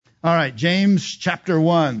All right, James chapter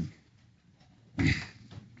 1. The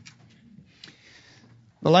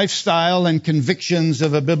lifestyle and convictions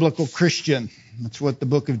of a biblical Christian. That's what the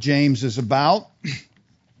book of James is about.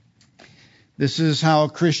 This is how a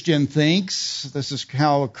Christian thinks. This is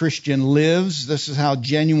how a Christian lives. This is how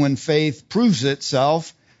genuine faith proves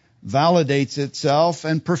itself, validates itself,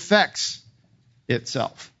 and perfects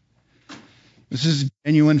itself. This is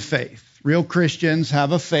genuine faith. Real Christians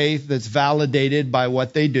have a faith that's validated by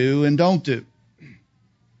what they do and don't do.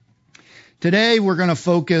 Today we're going to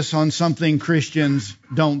focus on something Christians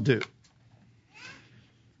don't do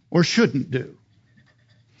or shouldn't do.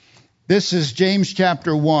 This is James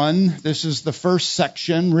chapter 1. This is the first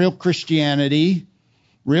section, Real Christianity.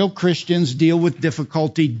 Real Christians deal with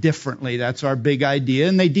difficulty differently. That's our big idea,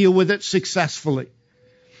 and they deal with it successfully.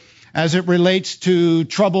 As it relates to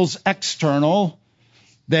troubles external,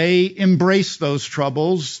 they embrace those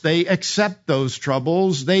troubles, they accept those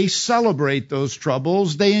troubles, they celebrate those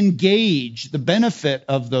troubles, they engage the benefit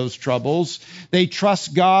of those troubles, they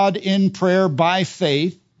trust God in prayer by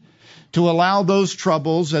faith to allow those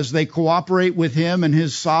troubles, as they cooperate with Him and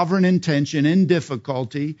His sovereign intention in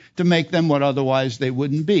difficulty, to make them what otherwise they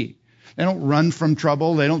wouldn't be. They don't run from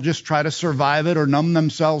trouble, they don't just try to survive it or numb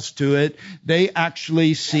themselves to it, they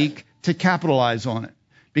actually seek to capitalize on it.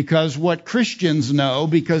 Because what Christians know,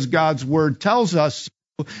 because God's Word tells us,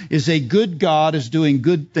 is a good God is doing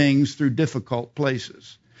good things through difficult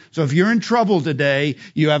places. So if you're in trouble today,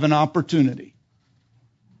 you have an opportunity.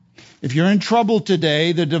 If you're in trouble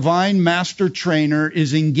today, the divine master trainer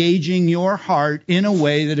is engaging your heart in a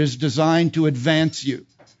way that is designed to advance you.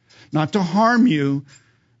 Not to harm you,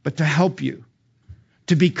 but to help you.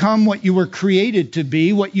 To become what you were created to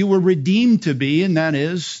be, what you were redeemed to be, and that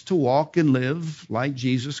is to walk and live like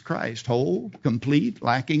Jesus Christ, whole, complete,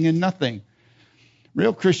 lacking in nothing.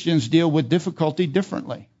 Real Christians deal with difficulty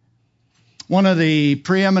differently. One of the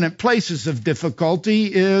preeminent places of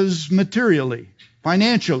difficulty is materially,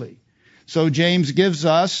 financially. So James gives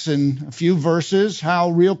us in a few verses how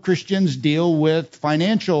real Christians deal with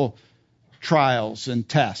financial trials and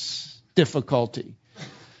tests, difficulty.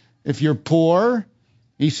 If you're poor,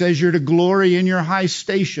 he says you're to glory in your high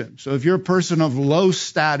station. So if you're a person of low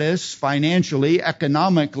status financially,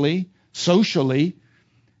 economically, socially,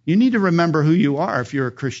 you need to remember who you are if you're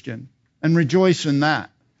a Christian and rejoice in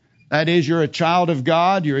that. That is, you're a child of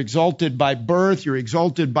God, you're exalted by birth, you're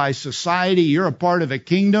exalted by society, you're a part of a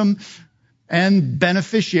kingdom and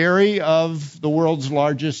beneficiary of the world's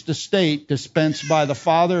largest estate dispensed by the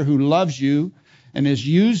Father who loves you and is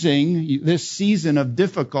using this season of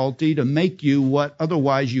difficulty to make you what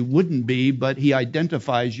otherwise you wouldn't be, but He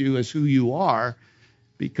identifies you as who you are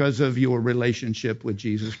because of your relationship with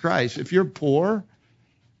Jesus Christ. If you're poor,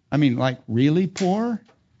 like really poor,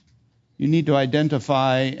 you need to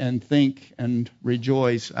identify and think and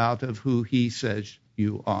rejoice out of who He says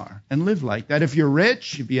you are and live like that. If you're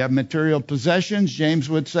rich, if you have material possessions, James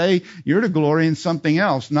would say you're to glory in something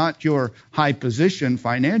else, not your high position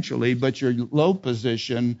financially, but your low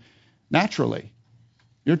position naturally.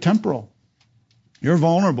 You're temporal. You're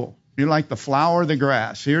vulnerable. You're like the flower of the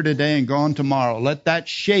grass, here today and gone tomorrow. Let that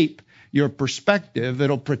shape your perspective.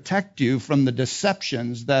 It'll protect you from the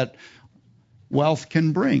deceptions that wealth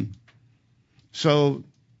can bring. So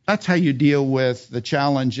that's how you deal with the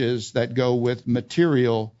challenges that go with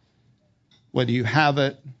material, whether you have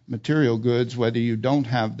it, material goods, whether you don't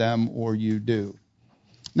have them or you do.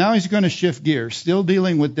 Now he's going to shift gears, still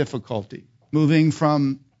dealing with difficulty, moving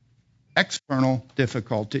from external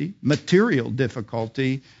difficulty, material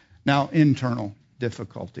difficulty, now internal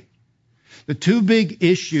difficulty. The two big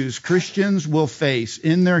issues Christians will face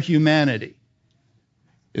in their humanity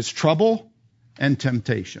is trouble and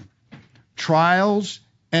temptation. Trials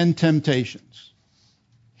and temptations.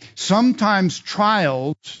 Sometimes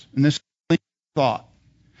trials, and this is a thought,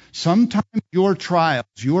 sometimes your trials,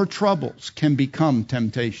 your troubles can become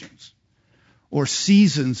temptations or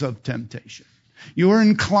seasons of temptation. You're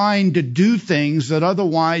inclined to do things that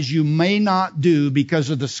otherwise you may not do because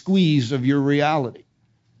of the squeeze of your reality.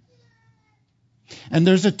 And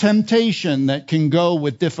there's a temptation that can go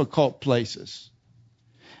with difficult places.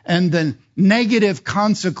 And the negative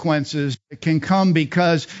consequences that can come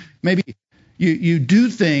because maybe you do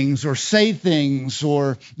things or say things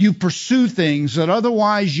or you pursue things that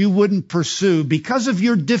otherwise you wouldn't pursue because of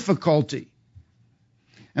your difficulty.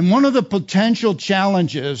 And one of the potential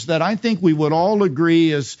challenges that I think we would all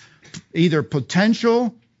agree is either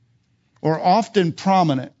potential or often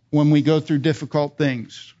prominent when we go through difficult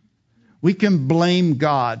things. We can blame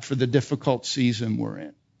God for the difficult season we're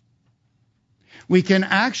in. we can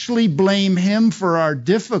actually blame Him for our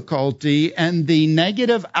difficulty and the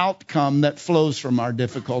negative outcome that flows from our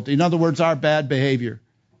difficulty. In other words, our bad behavior.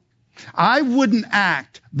 I wouldn't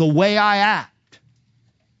act the way I act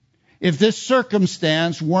if this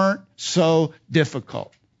circumstance weren't so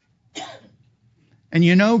difficult. And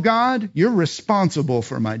you know, God, you're responsible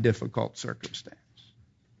for my difficult circumstance.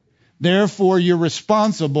 Therefore, you're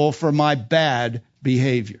responsible for my bad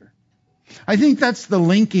behavior. I think that's the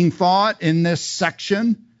linking thought in this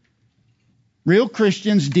section. Real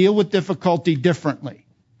Christians deal with difficulty differently.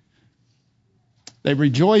 They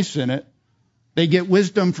rejoice in it. They get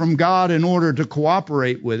wisdom from God in order to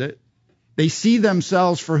cooperate with it. They see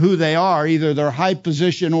themselves for who they are, either their high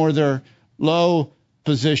position or their low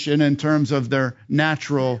position in terms of their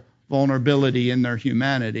natural vulnerability and their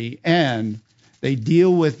humanity. And they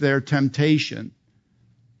deal with their temptation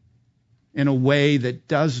in a way that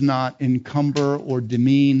does not encumber or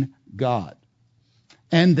demean God.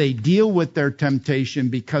 And they deal with their temptation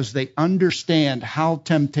because they understand how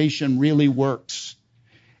temptation really works.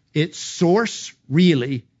 Its source,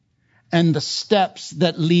 really, and the steps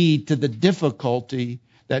that lead to the difficulty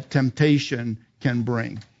that temptation can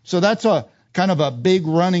bring. So that's a kind of a big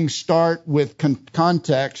running start with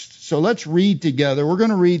context. So let's read together. We're going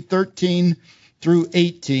to read 13 through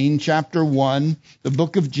 18, chapter 1, the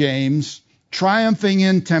book of James. Triumphing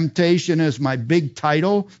in Temptation is my big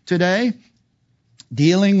title today.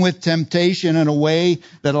 Dealing with temptation in a way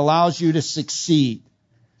that allows you to succeed.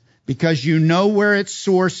 Because you know where its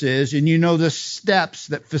source is and you know the steps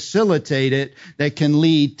that facilitate it that can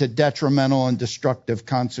lead to detrimental and destructive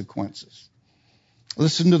consequences.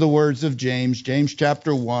 Listen to the words of James, James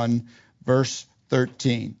chapter 1, verse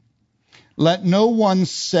 13. Let no one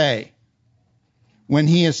say when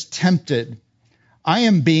he is tempted, I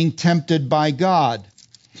am being tempted by God.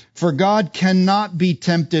 For God cannot be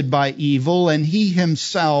tempted by evil, and He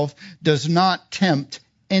Himself does not tempt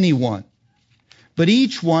anyone. But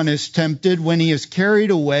each one is tempted when he is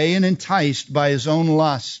carried away and enticed by his own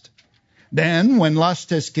lust. Then, when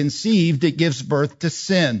lust has conceived, it gives birth to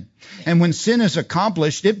sin. And when sin is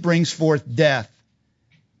accomplished, it brings forth death.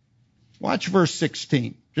 Watch verse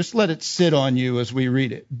 16. Just let it sit on you as we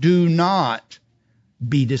read it. Do not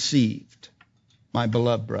be deceived, my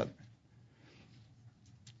beloved brethren.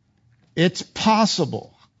 It's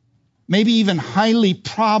possible, maybe even highly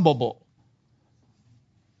probable,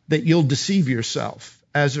 that you'll deceive yourself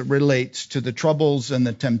as it relates to the troubles and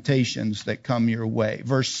the temptations that come your way.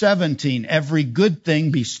 Verse 17, every good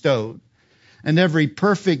thing bestowed and every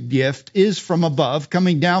perfect gift is from above,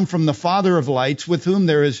 coming down from the Father of lights, with whom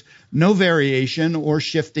there is no variation or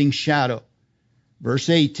shifting shadow. Verse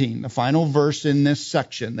 18, the final verse in this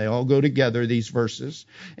section. They all go together, these verses.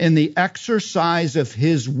 In the exercise of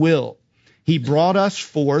His will, He brought us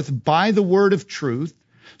forth by the word of truth,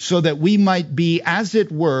 so that we might be, as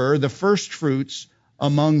it were, the first fruits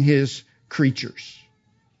among His creatures.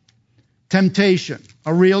 Temptation,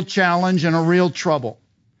 a real challenge and a real trouble.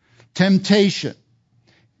 Temptation,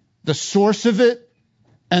 the source of it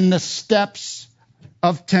and the steps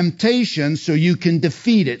of temptation so you can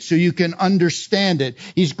defeat it, so you can understand it.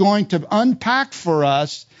 He's going to unpack for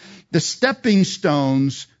us the stepping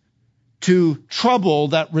stones to trouble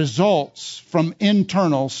that results from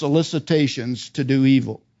internal solicitations to do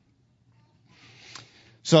evil.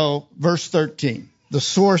 So, verse 13, the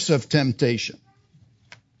source of temptation.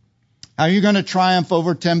 How are you going to triumph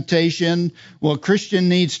over temptation? Well, a Christian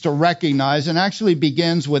needs to recognize, and actually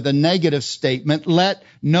begins with a negative statement, let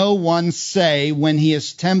no one say when he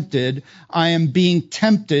is tempted, I am being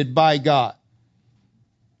tempted by God.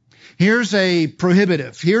 Here's a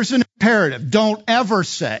prohibitive. Here's an imperative. Don't ever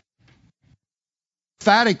say. The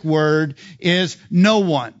emphatic word is no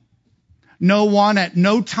one. No one at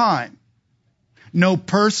no time. No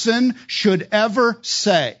person should ever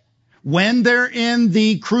say, when they're in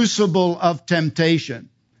the crucible of temptation,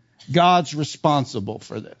 God's responsible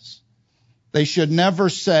for this. They should never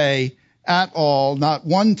say at all, not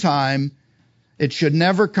one time, it should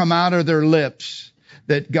never come out of their lips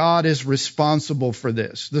that God is responsible for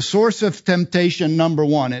this. The source of temptation, number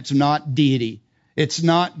one, it's not deity. It's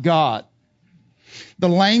not God. The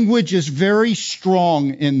language is very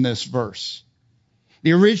strong in this verse.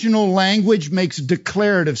 The original language makes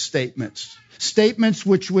declarative statements. Statements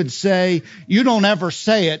which would say, you don't ever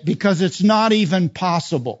say it because it's not even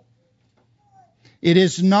possible. It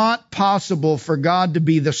is not possible for God to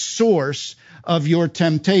be the source of your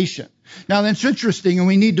temptation. Now that's interesting, and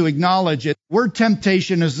we need to acknowledge it. The word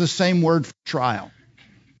temptation is the same word for trial.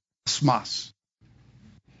 Smas.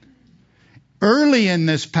 Early in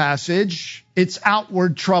this passage, it's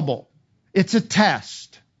outward trouble. It's a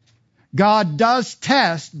test. God does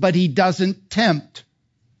test, but he doesn't tempt.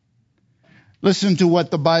 Listen to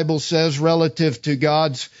what the Bible says relative to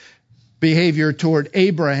God's behavior toward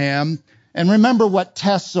Abraham. And remember what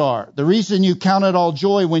tests are. The reason you count it all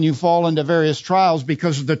joy when you fall into various trials,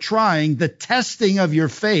 because of the trying, the testing of your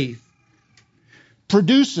faith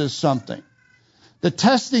produces something. The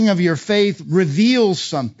testing of your faith reveals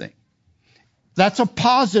something. That's a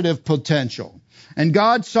positive potential. And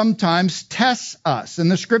God sometimes tests us, and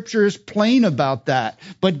the scripture is plain about that.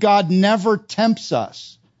 But God never tempts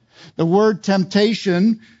us. The word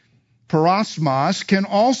temptation, parosmos, can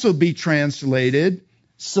also be translated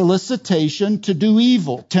solicitation to do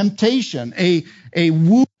evil. Temptation, a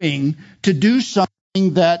wooing to do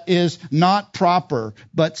something that is not proper,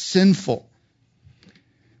 but sinful.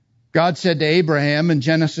 God said to Abraham in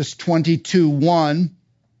Genesis 22:1,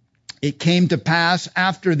 it came to pass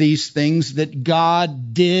after these things that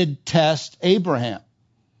God did test Abraham.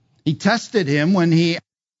 He tested him when he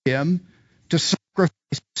asked him to sacrifice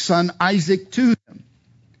his son Isaac to him.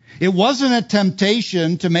 It wasn't a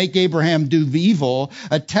temptation to make Abraham do evil.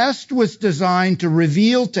 A test was designed to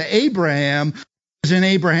reveal to Abraham what was in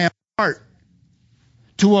Abraham's heart,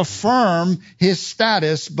 to affirm his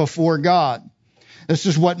status before God. This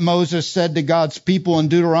is what Moses said to God's people in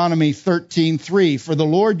Deuteronomy 13:3. For the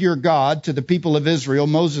Lord your God, to the people of Israel,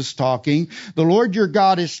 Moses talking, the Lord your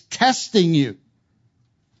God is testing you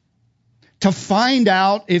to find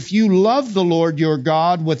out if you love the Lord your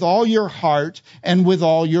God with all your heart and with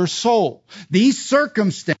all your soul. These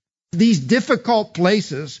circumstances, these difficult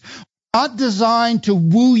places, are not designed to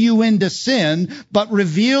woo you into sin, but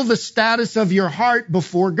reveal the status of your heart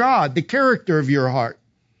before God, the character of your heart.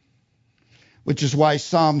 Which is why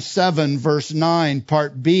Psalm 7, verse 9,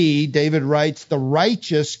 part B, David writes, for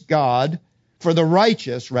the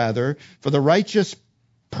righteous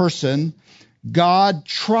person, God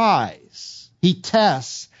tries. He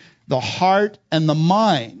tests the heart and the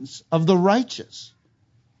minds of the righteous.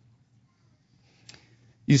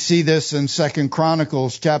 You see this in 2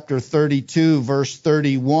 Chronicles chapter 32, verse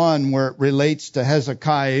 31, where it relates to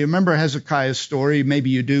Hezekiah. You remember Hezekiah's story?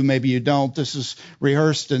 Maybe you do, maybe you don't. This is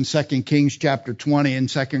rehearsed in 2 Kings chapter 20 and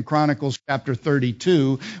 2 Chronicles chapter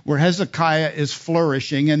 32, where Hezekiah is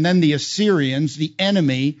flourishing, and then the Assyrians, the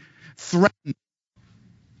enemy, threaten.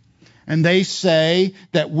 And they say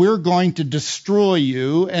that we're going to destroy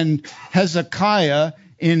you, and Hezekiah,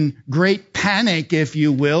 in great panic, if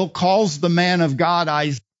you will, calls the man of God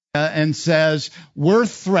Isaiah and says, we're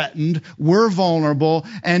threatened, we're vulnerable,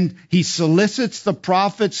 and he solicits the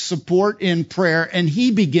prophet's support in prayer, and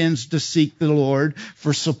he begins to seek the Lord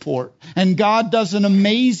for support. And God does an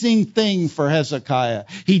amazing thing for Hezekiah.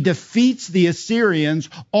 He defeats the Assyrians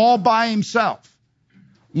all by himself.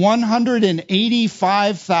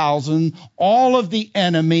 185,000, all of the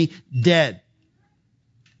enemy dead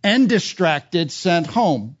and distracted, sent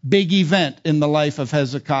home. Big event in the life of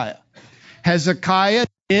Hezekiah. Hezekiah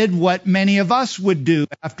did what many of us would do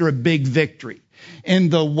after a big victory. In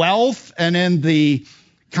the wealth and in the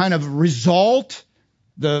kind of result,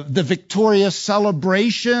 the victorious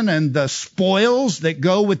celebration and the spoils that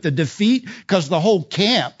go with the defeat, because the whole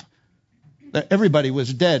camp, everybody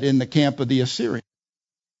was dead in the camp of the Assyrians.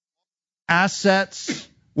 Assets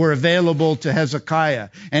were available to Hezekiah,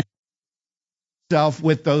 and himself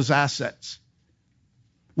with those assets.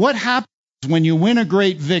 What happens when you win a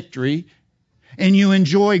great victory and you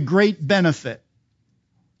enjoy great benefit?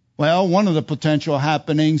 Well, one of the potential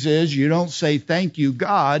happenings is you don't say thank you,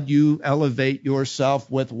 God. You elevate yourself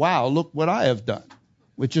with, wow, look what I have done,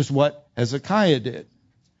 which is what Hezekiah did.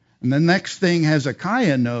 And the next thing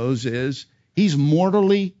Hezekiah knows is he's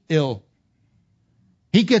mortally ill.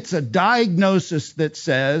 He gets a diagnosis that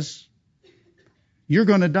says, you're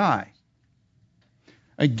going to die.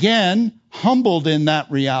 Again, humbled in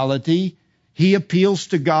that reality, he appeals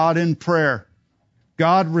to God in prayer.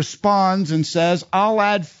 God responds and says, I'll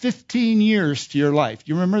add 15 years to your life.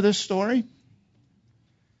 Do you remember this story?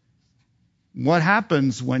 What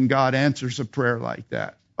happens when God answers a prayer like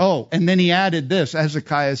that? Oh, and then he added this.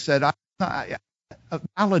 Hezekiah said, I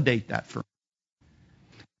validate that for me.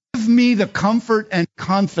 Give me the comfort and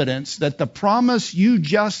confidence that the promise you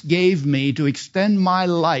just gave me to extend my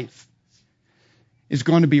life is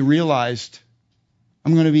going to be realized.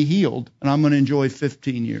 I'm going to be healed, and I'm going to enjoy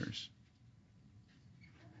 15 years.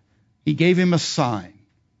 He gave him a sign.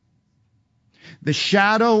 The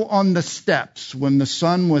shadow on the steps when the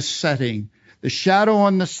sun was setting, the shadow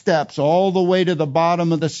on the steps all the way to the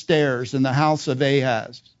bottom of the stairs in the house of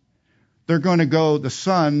Ahaz. The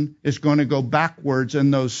sun is going to go backwards,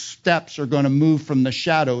 and those steps are going to move from the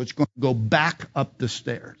shadow. It's going to go back up the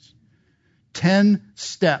stairs. 10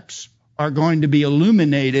 steps are going to be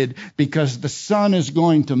illuminated because the sun is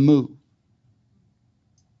going to move.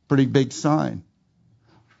 Pretty big sign.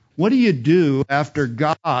 What do you do after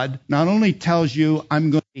God not only tells you,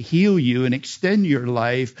 I'm going to heal you and extend your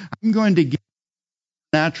life, I'm going to give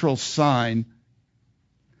you a natural sign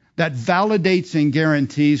that validates and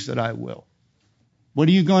guarantees that I will? What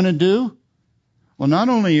are you going to do? Well, not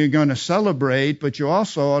only are you going to celebrate, but you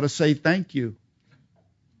also ought to say thank you.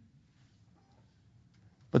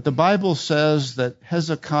 But the Bible says that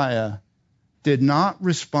Hezekiah did not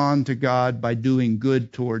respond to God by doing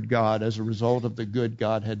good toward God as a result of the good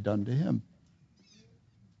God had done to him.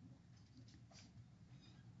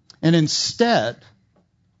 And instead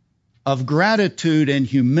of gratitude and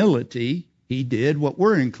humility, he did what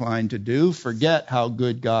we're inclined to do, forget how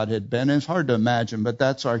good God had been. It's hard to imagine, but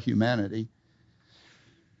that's our humanity.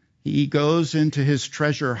 He goes into his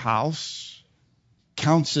treasure house,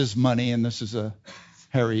 counts his money, and this is a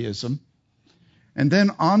Harryism. And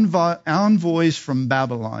then envoys from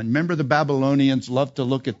Babylon. Remember, the Babylonians loved to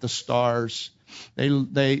look at the stars.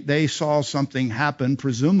 They saw something happen,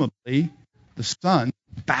 presumably the sun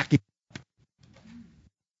backing up.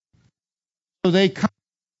 So they come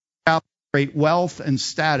out the great wealth and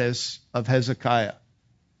status of Hezekiah.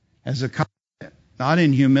 Hezekiah, not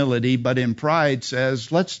in humility, but in pride,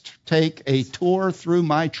 says, let's take a tour through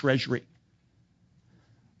my treasury.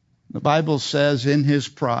 The Bible says in his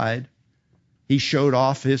pride, he showed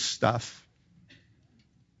off his stuff.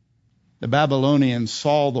 The Babylonians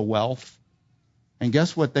saw the wealth, and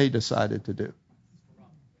guess what they decided to do?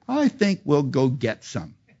 I think we'll go get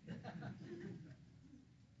some.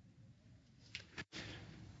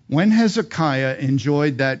 When Hezekiah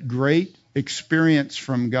enjoyed that great experience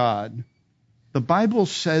from God, the Bible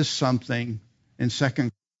says something in 2.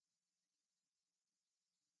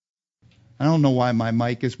 I don't know why my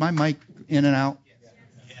mic is in and out?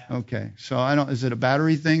 Okay, so is it a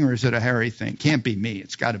battery thing or is it a Harry thing? Can't be me.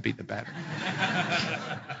 It's got to be the battery.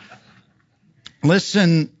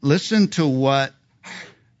 Listen to what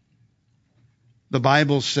the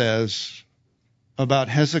Bible says about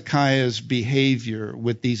Hezekiah's behavior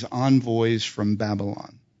with these envoys from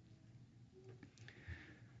Babylon.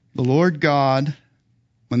 The Lord God,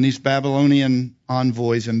 when these Babylonian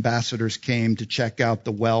envoys, ambassadors came to check out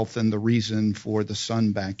the wealth and the reason for the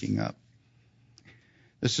sun backing up,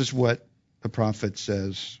 this is what the prophet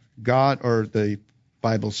says. The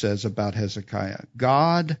Bible says about Hezekiah.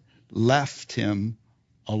 God left him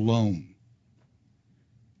alone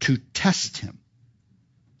to test him,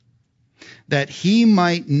 that he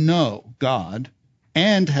might know, God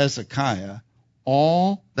and Hezekiah,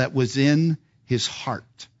 all that was in his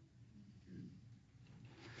heart.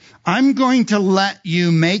 I'm going to let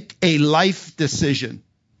you make a life decision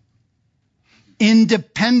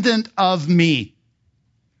independent of me.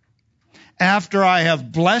 After I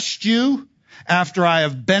have blessed you, after I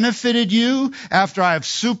have benefited you, after I have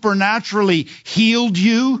supernaturally healed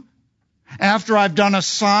you, after I've done a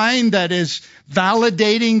sign that is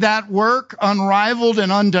validating that work, unrivaled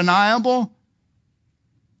and undeniable,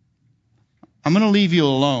 I'm going to leave you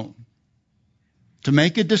alone to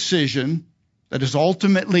make a decision that is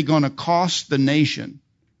ultimately going to cost the nation,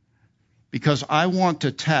 because I want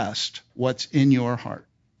to test what's in your heart.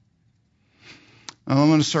 I'm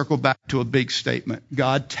going to circle back to a big statement.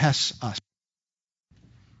 God tests us.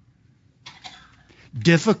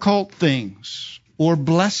 Difficult things or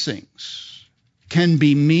blessings can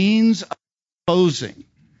be means of exposing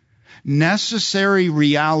necessary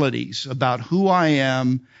realities about who I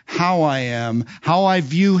am, how I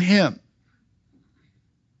view him.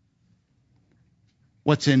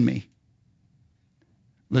 What's in me?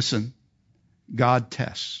 Listen, God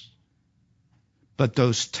tests. But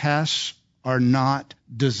those tests are not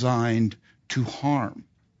designed to harm,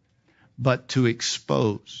 but to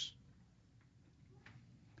expose,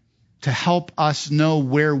 to help us know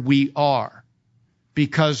where we are.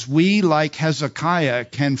 Because we, like Hezekiah,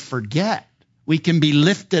 can forget. We can be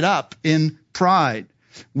lifted up in pride.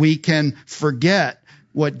 We can forget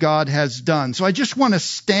what God has done. So I just want to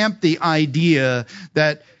stamp the idea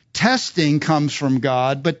that testing comes from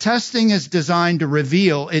God, but testing is designed to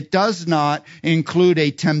reveal. It does not include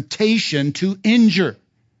a temptation to injure.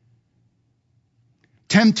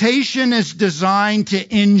 Temptation is designed to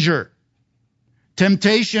injure.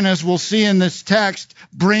 Temptation, as we'll see in this text,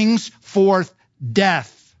 brings forth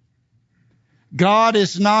death. God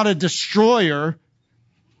is not a destroyer,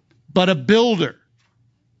 but a builder.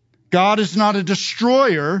 God is not a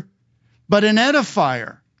destroyer, but an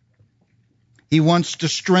edifier. He wants to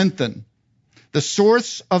strengthen. The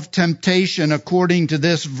source of temptation, according to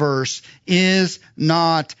this verse, is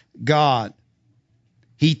not God.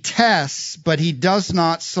 He tests, but he does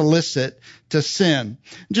not solicit to sin.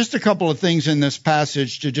 Just a couple of things in this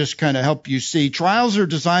passage to just kind of help you see. Trials are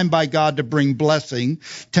designed by God to bring blessing.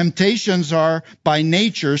 Temptations are by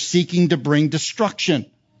nature seeking to bring destruction.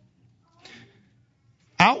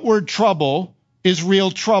 Outward trouble is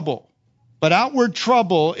real trouble. But outward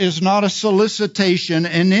trouble is not a solicitation,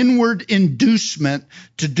 an inward inducement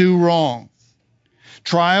to do wrong.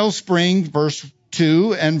 Trials bring, verse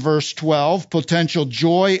 2 and verse 12, potential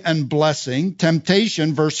joy and blessing.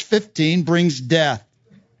 Temptation, verse 15, brings death.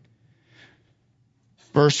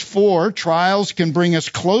 Verse 4, trials can bring us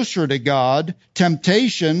closer to God.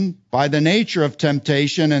 Temptation, by the nature of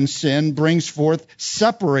temptation and sin, brings forth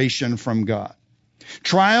separation from God.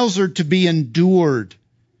 Trials are to be endured.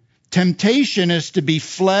 Temptation is to be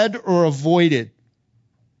fled or avoided.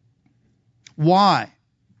 Why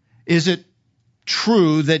is it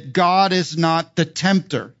true that God is not the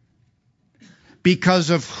tempter? Because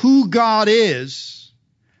of who God is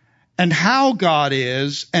and how God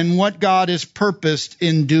is and what God is purposed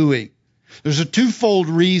in doing. There's a twofold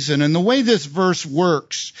reason, and the way this verse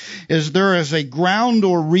works is there is a ground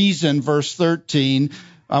or reason, verse 13.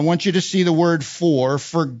 I want you to see the word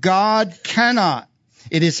for God cannot.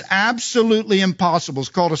 It is absolutely impossible. It's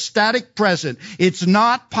called a static present. It's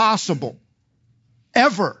not possible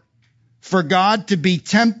ever for God to be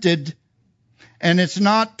tempted, and it's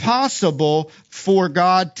not possible for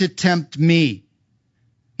God to tempt me.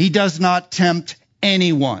 He does not tempt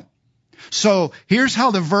anyone. So here's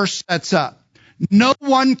how the verse sets up. No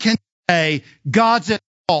one can say God's at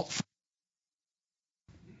fault.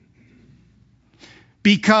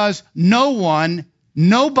 Because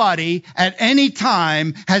nobody at any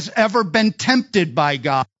time has ever been tempted by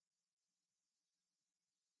God.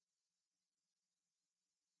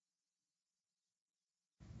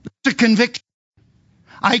 It's a conviction.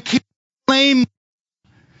 I can't blame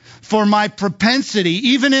for my propensity,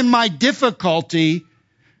 even in my difficulty,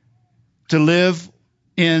 to live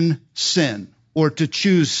in sin or to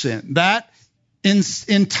choose sin. That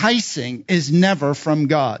enticing is never from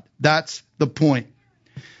God. That's the point.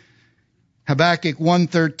 Habakkuk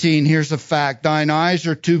 1:13, here's a fact. Thine eyes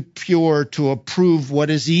are too pure to approve what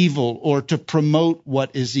is evil or to promote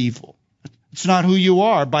what is evil. It's not who you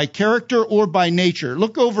are, by character or by nature.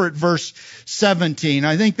 Look over at verse 17.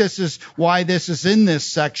 I think this is why this is in this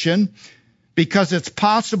section, because it's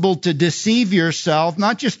possible to deceive yourself,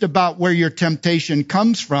 not just about where your temptation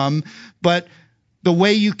comes from, but the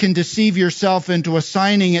way you can deceive yourself into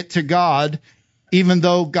assigning it to God, even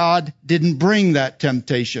though God didn't bring that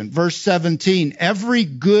temptation. Verse 17, every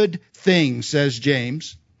good thing, says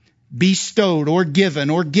James, bestowed or given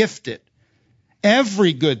or gifted.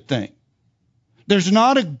 Every good thing. There's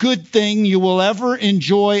not a good thing you will ever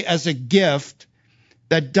enjoy as a gift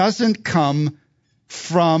that doesn't come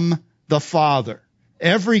from the Father.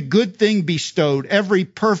 Every good thing bestowed, every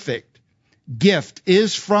perfect gift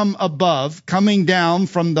is from above, coming down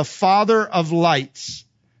from the Father of lights.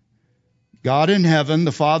 God in heaven,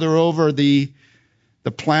 the Father over the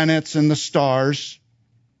planets and the stars.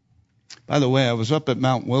 By the way, I was up at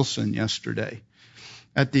Mount Wilson yesterday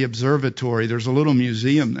at the observatory. There's a little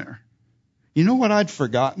museum there. You know what I'd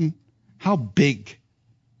forgotten? How big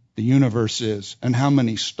the universe is and how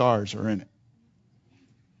many stars are in it.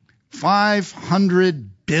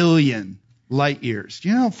 500 billion light years. Do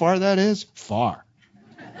you know how far that is? Far.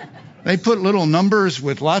 They put little numbers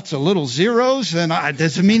with lots of little zeros, and it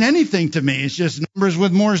doesn't mean anything to me. It's just numbers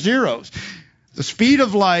with more zeros. The speed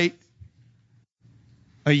of light,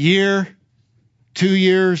 a year, 2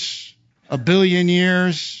 years, a billion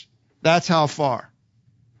years, that's how far.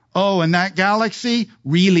 Oh, and that galaxy,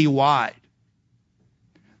 really wide.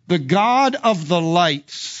 The God of the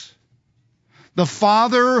lights, the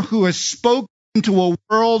Father who has spoken to a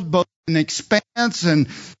world both in expanse and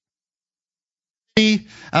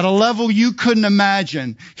at a level you couldn't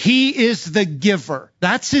imagine. He is the giver.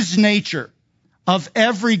 That's his nature of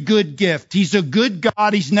every good gift. He's a good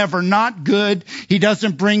God. He's never not good. He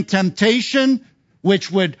doesn't bring temptation,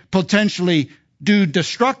 which would potentially do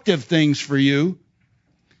destructive things for you.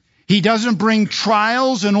 He doesn't bring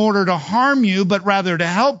trials in order to harm you, but rather to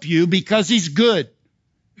help you because he's good.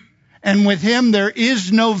 And with him, there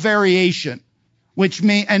is no variation,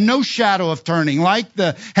 and no shadow of turning. Like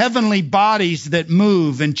the heavenly bodies that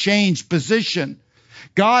move and change position,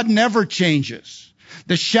 God never changes.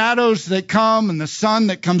 The shadows that come and the sun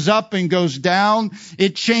that comes up and goes down,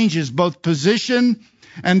 it changes both position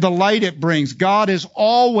and the light it brings. God is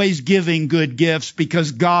always giving good gifts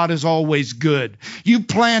because God is always good. You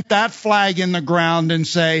plant that flag in the ground and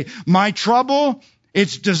say, my trouble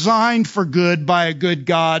It's designed for good by a good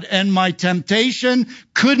God, and my temptation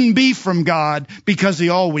couldn't be from God because he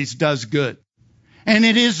always does good. And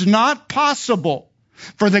it is not possible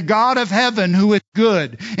for the God of heaven, who is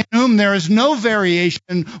good, in whom there is no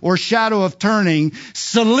variation or shadow of turning,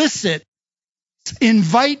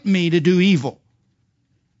 invite me to do evil,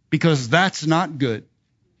 because that's not good.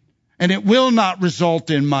 And it will not result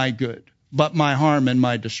in my good, but my harm and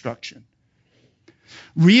my destruction.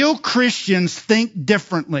 Real Christians think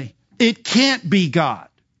differently. It can't be God.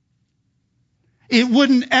 It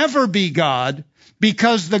wouldn't ever be God,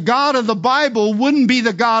 because the God of the Bible wouldn't be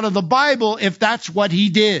the God of the Bible if that's what he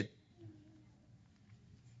did.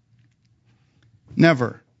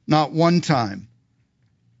 Never. Not one time.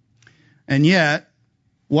 And yet,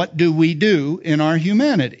 what do we do in our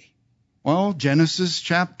humanity? Well, Genesis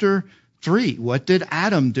chapter 3. What did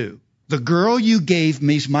Adam do? The girl you gave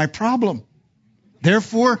me is my problem.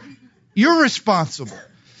 Therefore, you're responsible.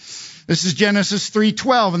 This is Genesis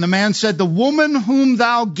 3:12. And the man said, the woman whom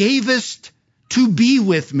thou gavest to be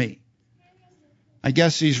with me. I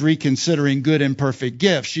guess he's reconsidering good and perfect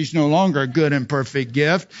gift. She's no longer a good and perfect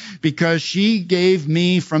gift because she gave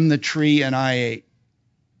me from the tree and I ate.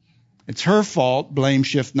 It's her fault, blame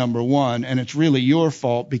shift number one, and it's really your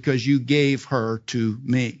fault because you gave her to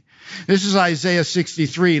me. This is Isaiah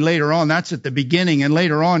 63. Later on, that's at the beginning, and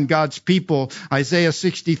later on, God's people, Isaiah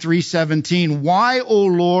 63:17. Why, O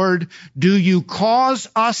Lord, do you cause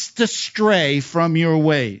us to stray from your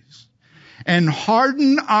ways and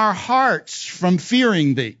harden our hearts from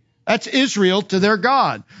fearing thee? That's Israel to their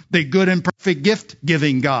God, the good and perfect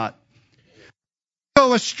gift-giving God.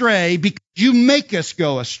 Go astray because you make us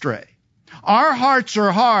go astray. Our hearts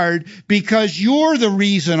are hard because you're the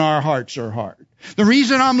reason our hearts are hard. The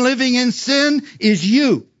reason I'm living in sin is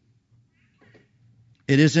you.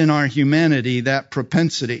 It is in our humanity, that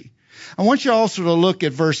propensity. I want you also to look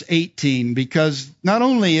at verse 18, because not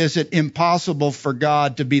only is it impossible for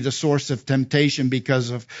God to be the source of temptation because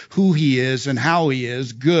of who he is and how he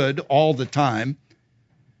is, good all the time,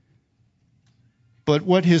 but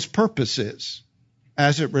what his purpose is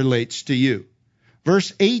as it relates to you.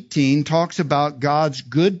 Verse 18 talks about God's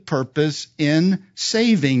good purpose in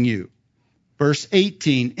saving you. Verse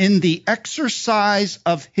 18, in the exercise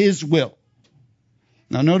of his will.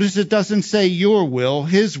 Now notice it doesn't say your will,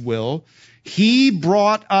 his will. He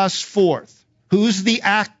brought us forth. Who's the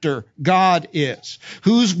actor? God is.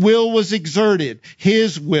 Whose will was exerted?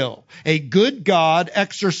 His will. A good God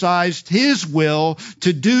exercised his will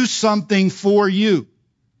to do something for you.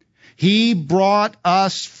 He brought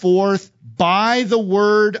us forth by the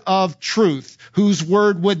word of truth. Whose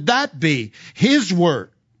word would that be? His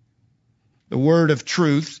word. The word of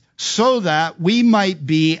truth, so that we might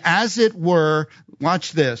be, as it were,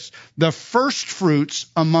 watch this, the first fruits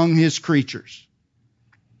among his creatures.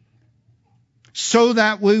 So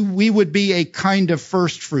that we would be a kind of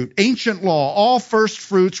first fruit. Ancient law, all first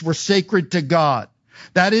fruits were sacred to God.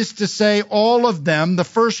 That is to say, all of them, the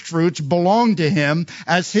first fruits, belonged to him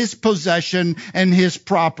as his possession and his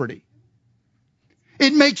property.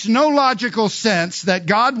 It makes no logical sense that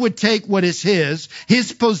God would take what is his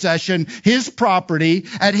possession, his property,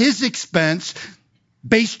 at his expense,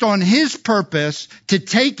 based on his purpose, to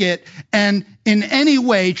take it and in any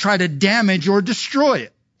way try to damage or destroy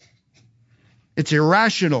it. It's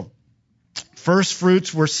irrational. First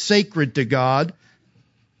fruits were sacred to God.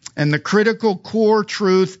 And the critical core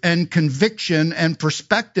truth and conviction and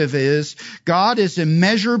perspective is God is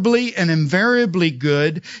immeasurably and invariably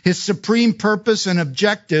good. His supreme purpose and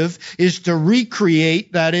objective is to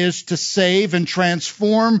recreate, that is, to save and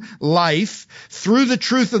transform life through the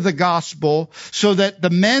truth of the gospel, so that the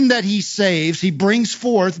men that he saves, he brings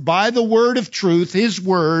forth by the word of truth, his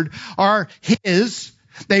word, are his.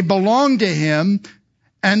 They belong to him,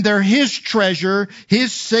 and they're his treasure,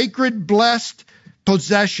 his sacred, blessed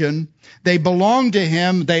possession. They belong to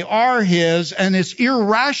him, they are his, and it's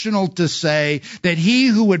irrational to say that he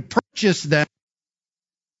who would purchase them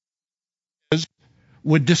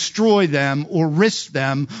would destroy them or risk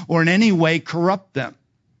them or in any way corrupt them.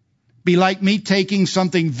 Be like me taking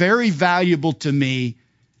something very valuable to me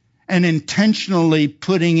and intentionally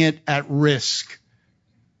putting it at risk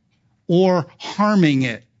or harming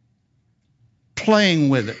it, playing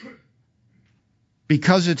with it.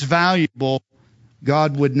 Because it's valuable,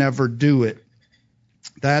 God would never do it.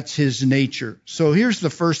 That's his nature. So here's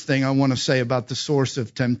the first thing I want to say about the source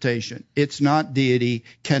of temptation. It's not deity,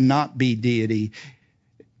 cannot be deity.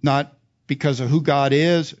 Not because of who God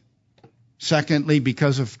is. Secondly,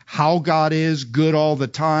 because of how God is, good all the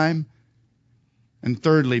time. And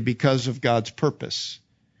thirdly, because of God's purpose.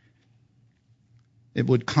 It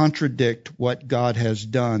would contradict what God has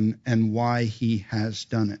done and why he has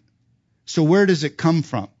done it. So where does it come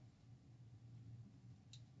from?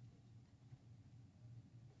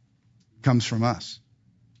 It comes from us.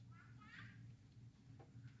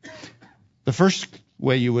 The first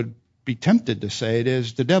way you would be tempted to say it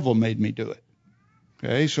is, the devil made me do it.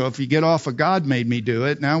 Okay, so if you get off of God made me do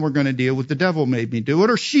it, now we're going to deal with the devil made me do it,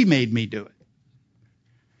 or she made me do it.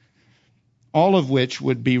 All of which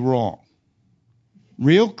would be wrong.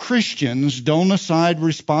 Real Christians don't assign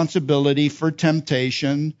responsibility for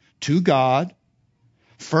temptation to God,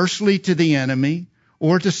 firstly to the enemy,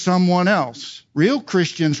 or to someone else. Real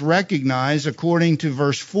Christians recognize, according to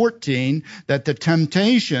verse 14, that the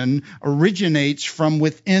temptation originates from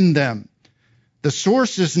within them. The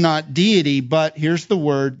source is not deity, but, here's the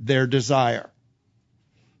word, their desire.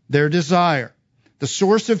 Their desire. The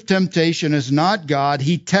source of temptation is not God.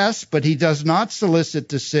 He tests, but he does not solicit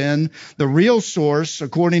to sin. The real source,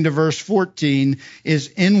 according to verse 14,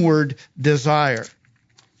 is inward desire.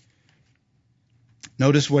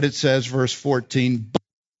 Notice what it says, verse 14,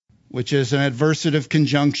 which is an adversative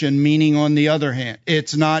conjunction, meaning on the other hand,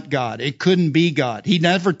 it's not God. It couldn't be God. He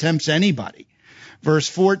never tempts anybody. Verse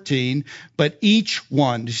 14, but each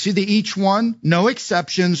one. Do you see the each one? No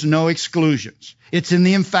exceptions, no exclusions. It's in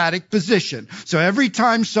the emphatic position. So every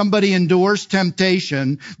time somebody endures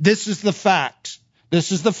temptation, this is the fact.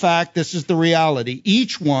 This is the fact. This is the reality.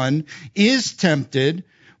 Each one is tempted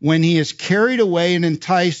when he is carried away and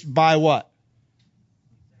enticed by what?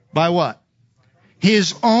 By what?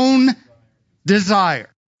 His own desire.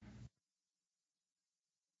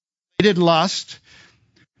 Lust.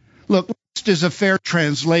 Look, lust is a fair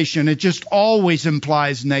translation. It just always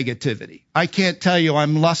implies negativity. I can't tell you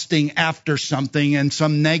I'm lusting after something and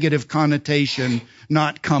some negative connotation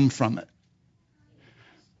not come from it.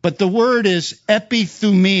 But the word is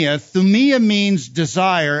epithumia. Thumia means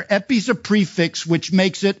desire. Epi's a prefix which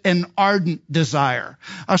makes it an ardent desire,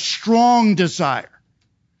 a strong desire.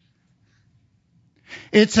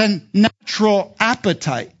 It's a natural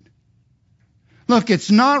appetite. Look,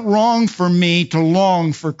 it's not wrong for me to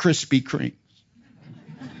long for Krispy Kremes.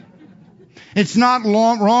 It's not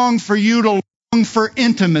wrong for you to long for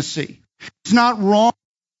intimacy. It's not wrong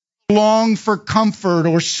to long for comfort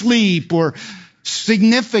or sleep or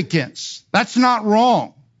significance. That's not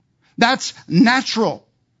wrong. That's natural.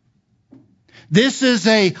 This is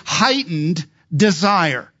a heightened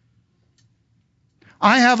desire.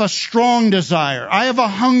 I have a strong desire. I have a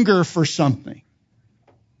hunger for something.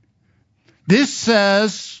 This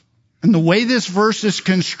says, and the way this verse is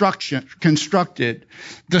constructed,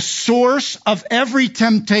 the source of every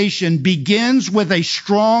temptation begins with a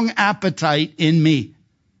strong appetite in me.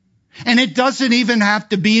 And it doesn't even have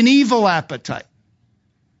to be an evil appetite.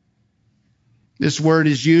 This word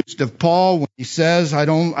is used of Paul when he says, I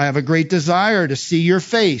have a great desire to see your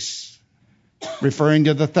face, referring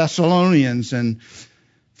to the Thessalonians and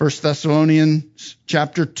 1 Thessalonians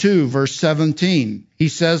chapter 2, verse 17. He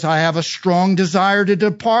says, I have a strong desire to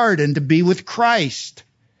depart and to be with Christ.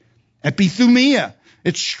 Epithumia.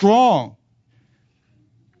 It's strong.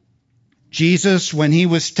 Jesus, when he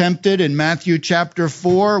was tempted in Matthew chapter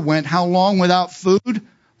 4, went how long without food?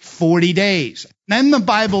 40 days. Then the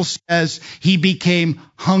Bible says he became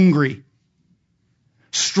hungry.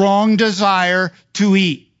 Strong desire to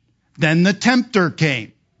eat. Then the tempter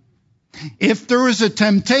came. If there is a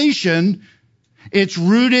temptation, it's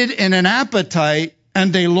rooted in an appetite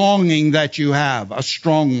and a longing that you have, a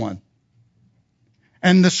strong one.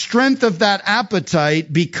 And the strength of that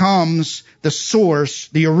appetite becomes the source,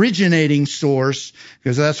 the originating source,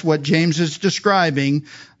 because that's what James is describing,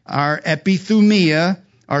 our epithumia,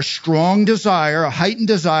 our strong desire, a heightened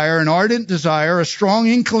desire, an ardent desire, a strong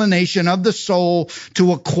inclination of the soul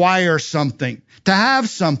to acquire something, to have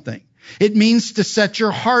something. It means to set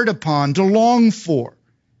your heart upon, to long for.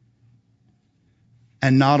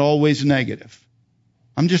 And not always negative.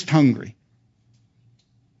 I'm just hungry.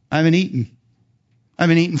 I haven't eaten. I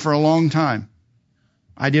haven't eaten for a long time.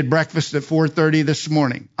 I did breakfast at 4:30 this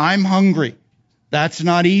morning. I'm hungry. That's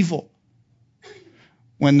not evil.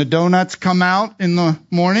 When the donuts come out in the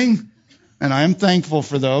morning, and I am thankful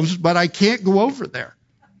for those, but I can't go over there.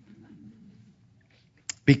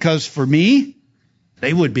 Because for me,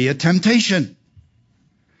 they would be a temptation.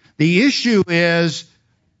 The issue is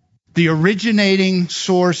the originating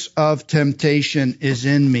source of temptation is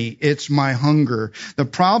in me. It's my hunger. The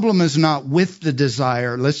problem is not with the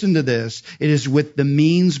desire. Listen to this. It is with the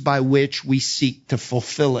means by which we seek to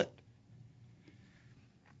fulfill it.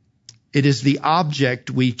 It is the object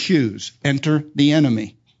we choose. Enter the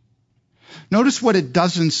enemy. Notice what it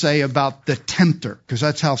doesn't say about the tempter, because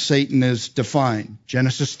that's how Satan is defined.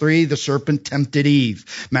 Genesis 3, the serpent tempted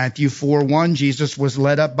Eve. Matthew 4:1, Jesus was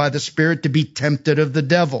led up by the Spirit to be tempted of the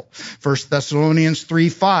devil. 1 Thessalonians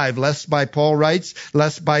 3:5, Paul writes,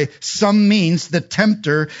 lest by some means the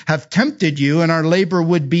tempter have tempted you and our labor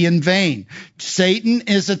would be in vain. Satan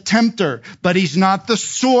is a tempter, but he's not the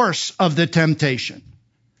source of the temptation.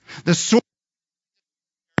 The source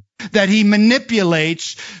that he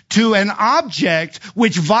manipulates to an object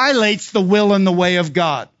which violates the will and the way of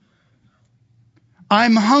God.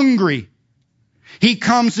 I'm hungry. He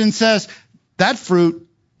comes and says, that fruit.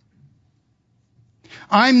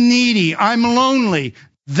 I'm needy. I'm lonely.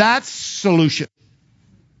 That's solution.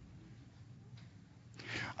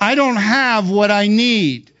 I don't have what I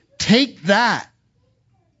need. Take that.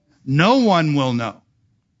 No one will know.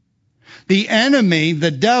 The enemy,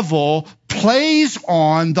 the devil, plays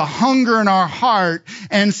on the hunger in our heart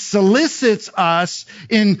and solicits us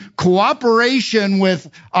in cooperation with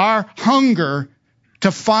our hunger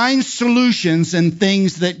to find solutions in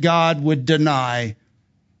things that God would deny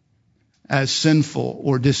as sinful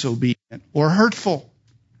or disobedient or hurtful.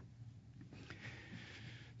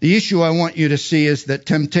 The issue I want you to see is that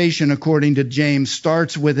temptation, according to James,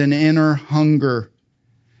 starts with an inner hunger.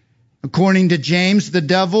 According to James, the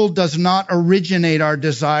devil does not originate our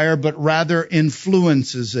desire, but rather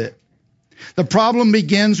influences it. The problem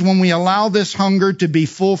begins when we allow this hunger to be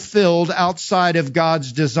fulfilled outside of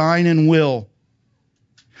God's design and will.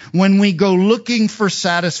 When we go looking for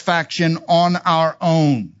satisfaction on our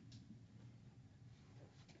own.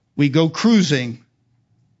 We go cruising.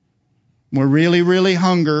 We're really, really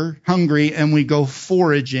hungry, and we go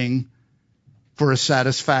foraging for a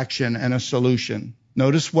satisfaction and a solution.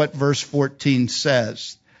 Notice what verse 14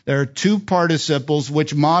 says. There are two participles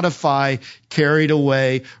which modify carried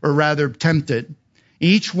away, or rather tempted.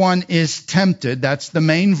 Each one is tempted. That's the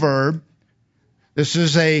main verb. This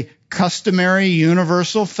is a customary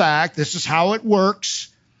universal fact. This is how it works.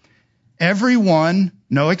 Everyone,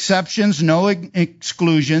 no exceptions, no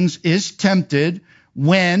exclusions, is tempted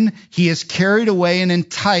when he is carried away and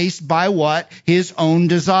enticed by what? His own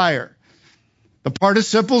desire. The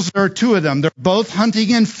participles, there are two of them. They're both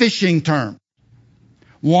hunting and fishing terms.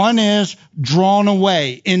 One is drawn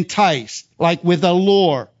away, enticed, like with a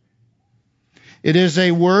lure. It is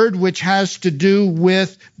a word which has to do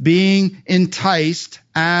with being enticed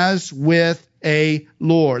as with a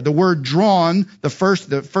lure. The word drawn, the first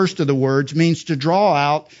of the words, means to draw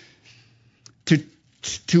out,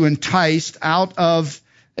 to entice out of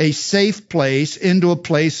a safe place into a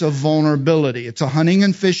place of vulnerability. It's a hunting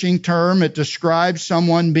and fishing term. It describes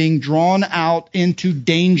someone being drawn out into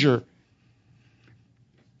danger,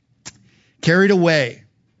 carried away,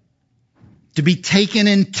 to be taken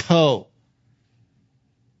in tow.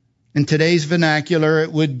 In today's vernacular,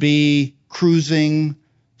 it would be cruising,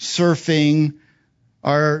 surfing.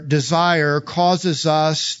 Our desire causes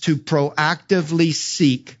us to proactively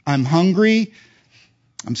seek. I'm hungry.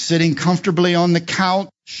 I'm sitting comfortably on the couch.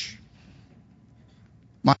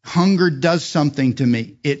 My hunger does something to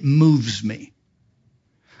me. It moves me.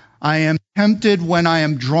 I am tempted when I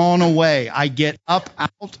am drawn away. I get up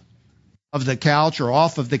out of the couch or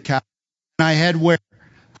off of the couch and I head where?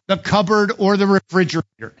 The cupboard or the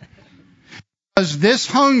refrigerator. Because this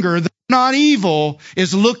hunger, that's not evil,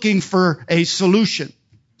 is looking for a solution.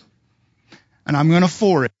 And I'm going to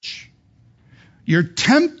forage. You're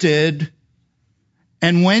tempted.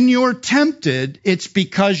 And when you're tempted, it's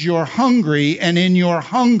because you're hungry, and in your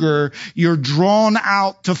hunger, you're drawn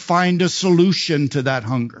out to find a solution to that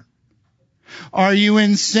hunger. Are you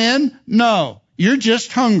in sin? No. You're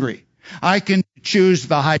just hungry. I can choose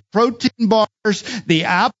the high protein bars, the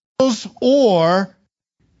apples, or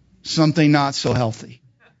something not so healthy.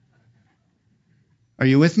 Are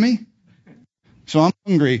you with me? So I'm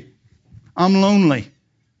hungry. I'm lonely.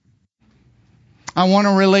 I want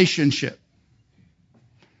a relationship.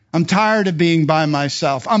 I'm tired of being by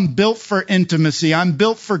myself. I'm built for intimacy. I'm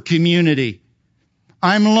built for community.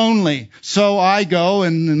 I'm lonely. So I go,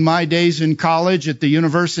 and in my days in college at the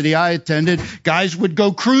university I attended, guys would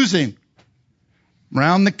go cruising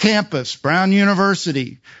around the campus, Brown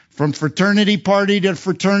University, from fraternity party to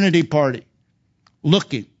fraternity party,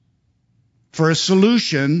 looking for a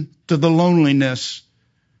solution to the loneliness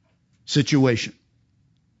situation.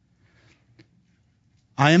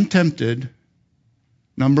 I am tempted,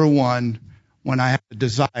 number one, when I have a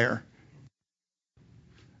desire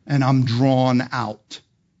and I'm drawn out.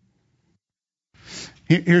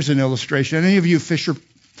 Here's an illustration. Any of you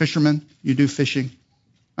fishermen? You do fishing?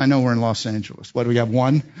 I know we're in Los Angeles. What do we have?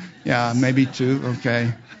 One? Yeah, maybe two.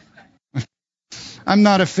 Okay. I'm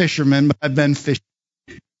not a fisherman, but I've been fishing.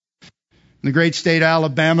 In the great state of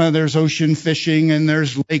Alabama, there's ocean fishing and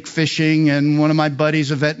there's lake fishing. And one of my buddies,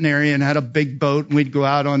 a veterinarian, had a big boat, and we'd go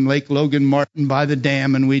out on Lake Logan Martin by the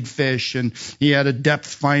dam and we'd fish. And he had a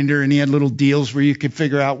depth finder and he had little deals where you could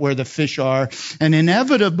figure out where the fish are. And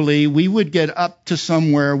inevitably, we would get up to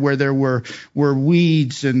somewhere where there were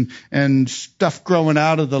weeds and stuff growing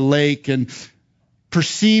out of the lake and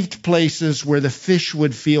perceived places where the fish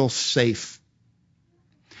would feel safe.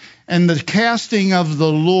 And the casting of the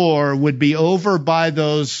lure would be over by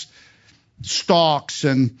those stalks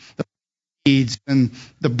and the weeds and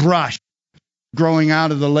the brush growing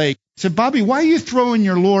out of the lake. I said, Bobby, why are you throwing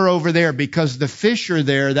your lure over there? Because the fish are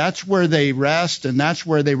there. That's where they rest and that's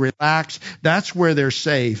where they relax. That's where they're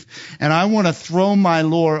safe. And I want to throw my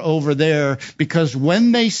lure over there because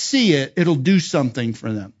when they see it, it'll do something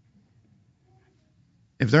for them.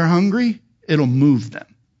 If they're hungry, it'll move them.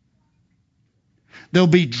 They'll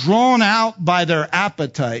be drawn out by their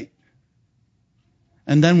appetite.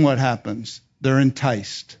 And then what happens? They're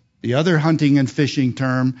enticed. The other hunting and fishing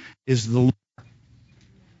term is the lure.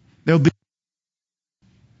 They'll be.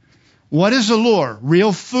 What is a lure?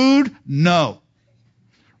 Real food? No.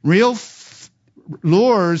 Lures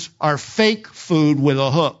are fake food with a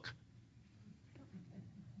hook.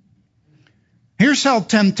 Here's how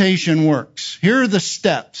temptation works. Here are the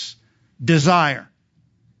steps. Desire.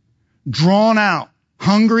 Drawn out.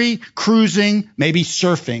 Hungry, cruising, maybe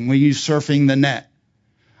surfing. We use surfing the net.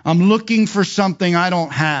 I'm looking for something I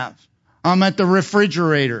don't have. I'm at the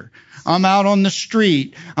refrigerator. I'm out on the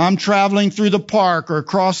street. I'm traveling through the park or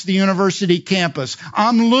across the university campus.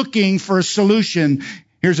 I'm looking for a solution.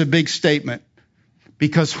 Here's a big statement.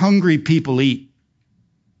 Because hungry people eat.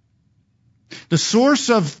 The source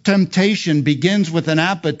of temptation begins with an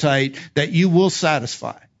appetite that you will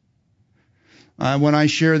satisfy. When I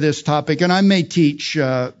share this topic, and I may teach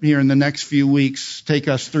here in the next few weeks, take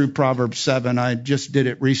us through Proverbs 7. I just did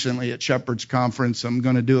it recently at Shepherd's Conference. I'm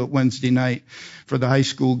going to do it Wednesday night for the high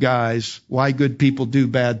school guys. Why good people do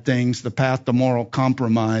bad things, the path to moral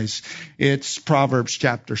compromise. It's Proverbs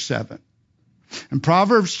chapter 7. And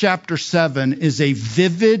Proverbs chapter 7 is a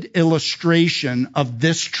vivid illustration of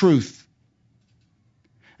this truth.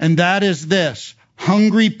 And that is this: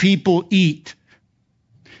 hungry people eat.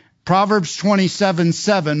 Proverbs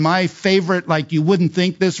 27:7, my favorite, like you wouldn't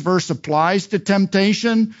think this verse applies to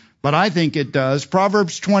temptation, but I think it does.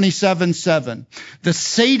 Proverbs 27:7, the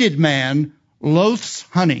sated man loathes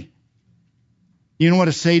honey. You know what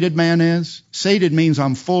a sated man is? Sated means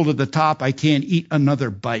I'm full to the top, I can't eat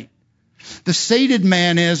another bite. The sated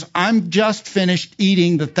man is, I'm just finished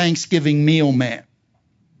eating the Thanksgiving meal man.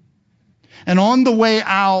 And on the way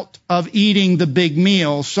out of eating the big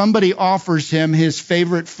meal, somebody offers him his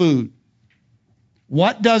favorite food.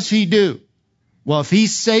 What does he do? Well, if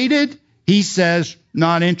he's sated, he says,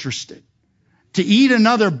 not interested. To eat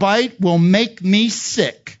another bite will make me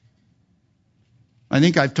sick. I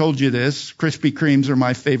think I've told you this. Krispy Kremes are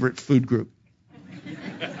my favorite food group.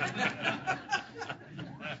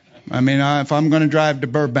 I mean, if I'm going to drive to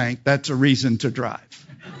Burbank, that's a reason to drive.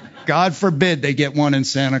 God forbid they get one in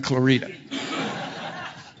Santa Clarita.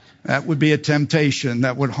 That would be a temptation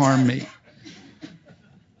that would harm me.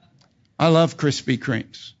 I love Krispy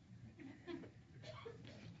Kremes.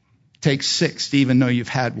 Takes 6 to even know you've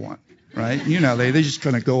had one, right? You know, they're just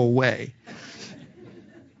going to go away.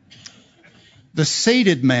 The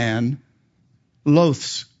sated man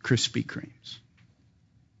loathes Krispy Kremes.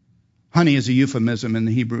 Honey is a euphemism in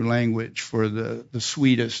the Hebrew language for the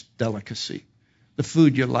sweetest delicacy, the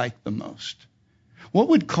food you like the most. What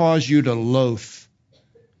would cause you to loathe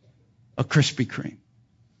a Krispy Kreme?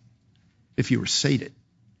 If you were sated,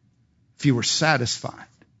 if you were satisfied,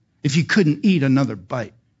 if you couldn't eat another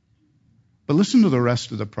bite. But listen to the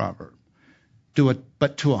rest of the proverb.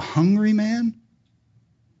 But to a hungry man,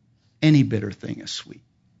 any bitter thing is sweet.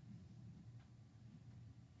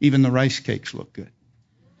 Even the rice cakes look good.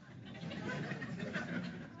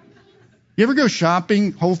 You ever go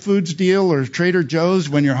shopping, Whole Foods deal or Trader Joe's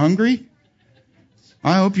when you're hungry?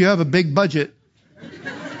 I hope you have a big budget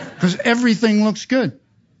because everything looks good.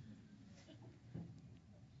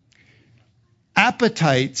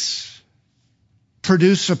 Appetites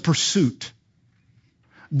produce a pursuit.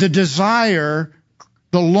 The desire,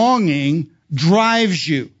 the longing drives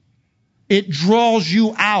you. It draws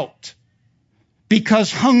you out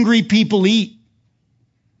because hungry people eat.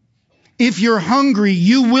 If you're hungry,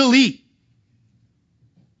 you will eat.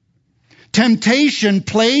 Temptation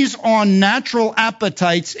plays on natural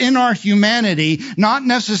appetites in our humanity, not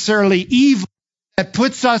necessarily evil, that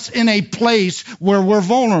puts us in a place where we're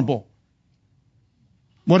vulnerable.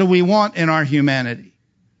 What do we want in our humanity?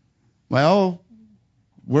 Well,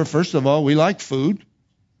 first of all, we like food.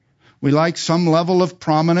 We like some level of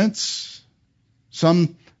prominence,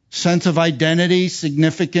 some sense of identity,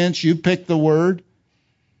 significance. You pick the word.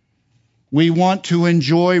 We want to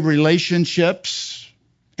enjoy relationships,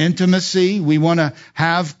 intimacy. We want to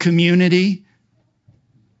have community.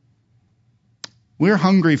 We're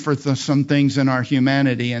hungry for some things in our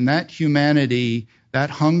humanity, and that humanity, that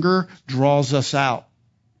hunger draws us out.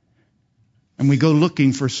 And we go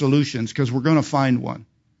looking for solutions because we're going to find one.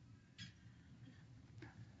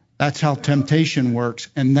 That's how temptation works.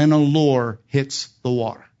 And then a lure hits the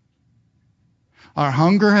water. Our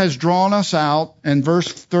hunger has drawn us out, and verse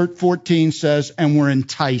 14 says, and we're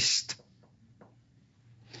enticed.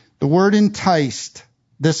 The word enticed,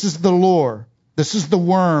 this is the lure. This is the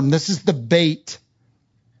worm. This is the bait.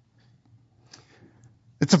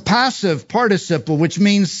 It's a passive participle, which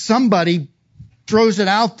means somebody throws it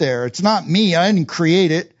out there. It's not me. I didn't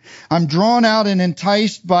create it. I'm drawn out and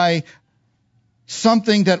enticed by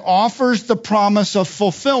something that offers the promise of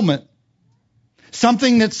fulfillment.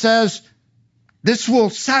 Something that says, this will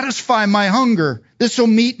satisfy my hunger. This will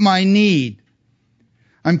meet my need.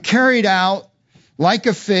 I'm carried out like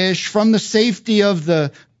a fish from the safety of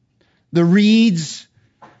the reeds.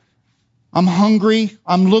 I'm hungry.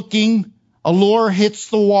 I'm looking. A lure hits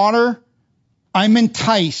the water. I'm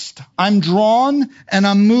enticed. I'm drawn, and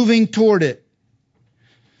I'm moving toward it.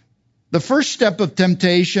 The first step of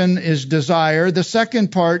temptation is desire. The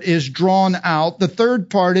second part is drawn out. The third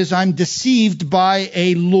part is I'm deceived by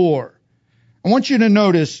a lure. I want you to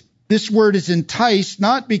notice this word is enticed,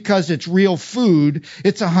 not because it's real food.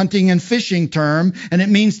 It's a hunting and fishing term, and it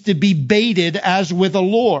means to be baited as with a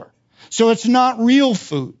lure. So it's not real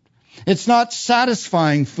food. It's not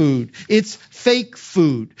satisfying food. It's fake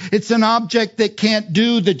food. It's an object that can't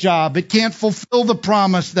do the job. It can't fulfill the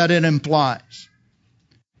promise that it implies.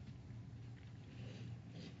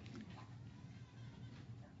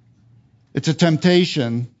 It's a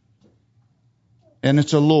temptation, and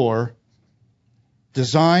it's a lure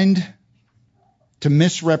designed to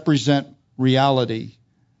misrepresent reality,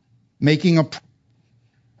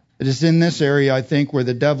 It is in this area, I think, where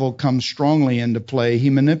the devil comes strongly into play. He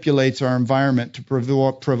manipulates our environment to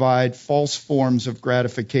provide false forms of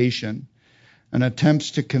gratification and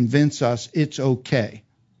attempts to convince us it's okay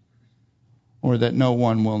or that no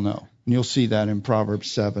one will know. And you'll see that in Proverbs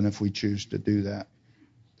 7 if we choose to do that.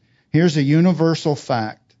 Here's a universal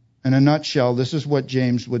fact. In a nutshell, this is what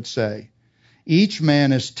James would say. Each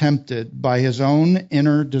man is tempted by his own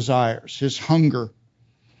inner desires, his hunger,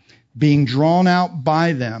 being drawn out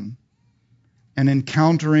by them and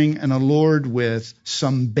encountering and allured with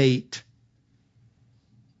some bait,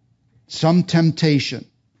 some temptation.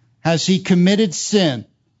 Has he committed sin?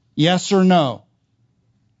 Yes or no?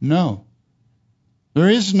 No. There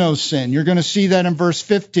is no sin. You're going to see that in verse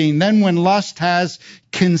 15. Then when lust has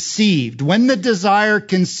conceived, when the desire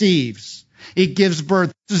conceives, it gives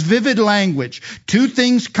birth. This is vivid language. Two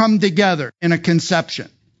things come together in a conception.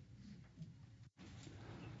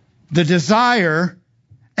 The desire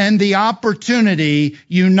and the opportunity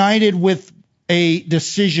united with a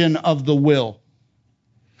decision of the will.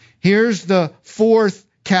 Here's the fourth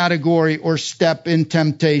category or step in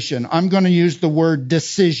temptation. I'm going to use the word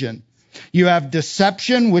decision. You have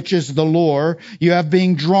deception, which is the lure. You have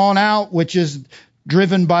being drawn out, which is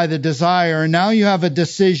driven by the desire. And now you have a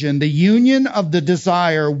decision, the union of the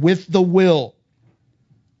desire with the will.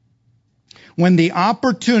 When the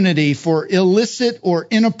opportunity for illicit or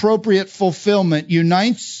inappropriate fulfillment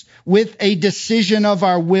unites with a decision of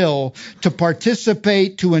our will to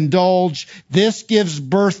participate, to indulge, this gives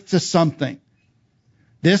birth to something.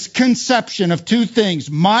 This conception of two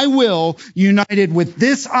things, my will united with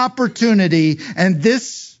this opportunity and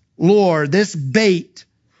this lure, this bait,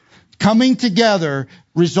 coming together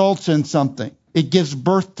results in something. It gives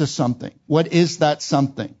birth to something. What is that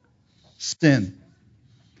something? Sin.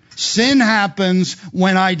 Sin happens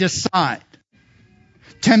when I decide.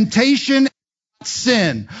 Temptation is not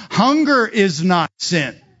sin. Hunger is not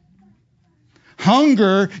sin.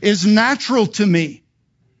 Hunger is natural to me.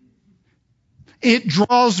 It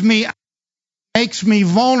draws me out, makes me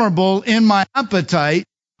vulnerable in my appetite,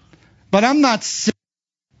 but I'm not sick.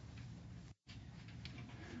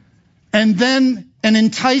 And then an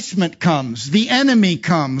enticement comes, the enemy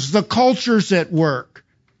comes, the culture's at work.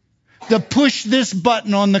 The push this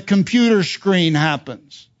button on the computer screen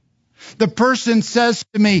happens. The person says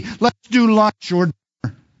to me, let's do lunch or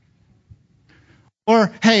dinner.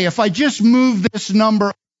 Or, hey, if I just move this number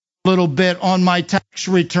a little bit on my tax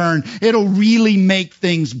return, it'll really make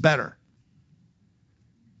things better.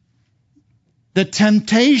 The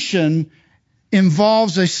temptation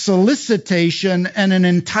involves a solicitation and an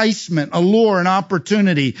enticement, a lure, an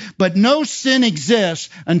opportunity. But no sin exists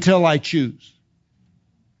until I choose.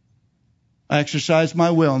 I exercise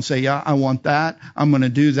my will and say, yeah, I want that. I'm going to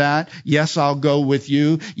do that. Yes, I'll go with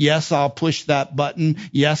you. Yes, I'll push that button.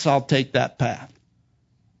 Yes, I'll take that path.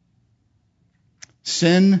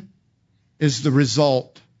 Sin is the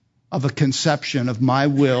result of a conception of my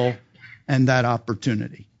will and that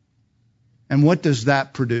opportunity. And what does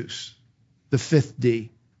that produce? The fifth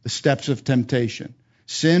D, the steps of temptation.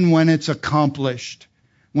 Sin, when it's accomplished,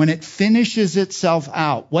 when it finishes itself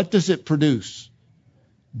out, what does it produce?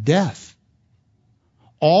 Death.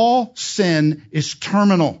 All sin is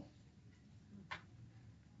terminal.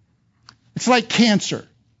 It's like cancer.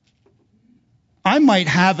 I might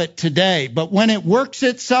have it today, but when it works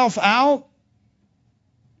itself out,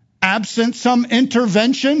 absent some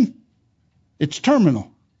intervention, it's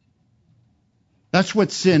terminal. That's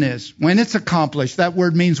what sin is. When it's accomplished, that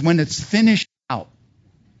word means when it's finished out.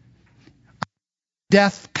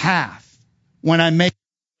 Death path, when I make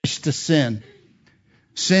a choice to sin.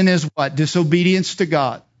 Sin is what? Disobedience to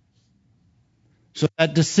God. So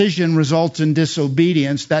that decision results in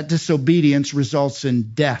disobedience. That disobedience results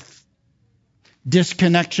in death.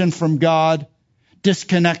 Disconnection from God,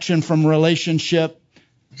 disconnection from relationship,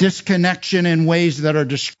 disconnection in ways that are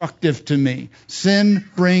destructive to me. Sin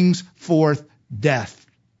brings forth death.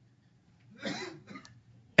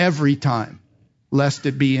 Every time, lest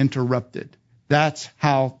it be interrupted. That's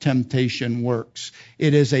how temptation works.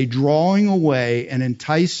 It is a drawing away, an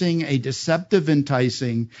enticing, a deceptive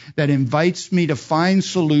enticing that invites me to find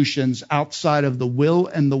solutions outside of the will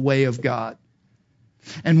and the way of God.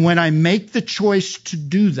 And when I make the choice to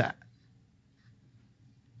do that,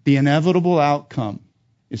 the inevitable outcome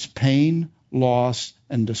is pain, loss,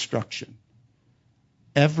 and destruction.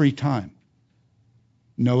 Every time.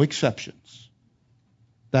 No exceptions.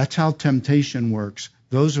 That's how temptation works.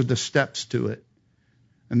 Those are the steps to it.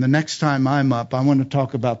 And the next time I'm up, I want to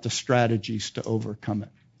talk about the strategies to overcome it.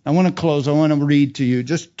 I want to close. I want to read to you.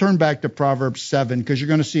 Just turn back to Proverbs 7 because you're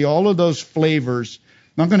going to see all of those flavors.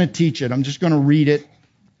 I'm not going to teach it. I'm just going to read it.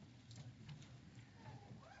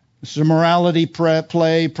 This is a morality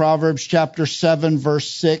play, Proverbs chapter 7,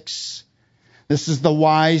 verse 6. This is the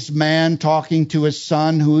wise man talking to his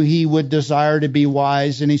son who he would desire to be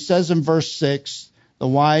wise. And he says in verse 6, the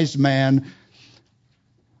wise man,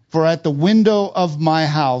 for at the window of my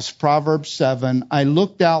house, Proverbs 7, I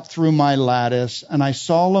looked out through my lattice and I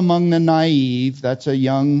saw among the naive, that's a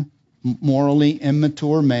young, morally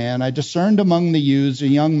immature man, I discerned among the youths a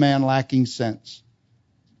young man lacking sense.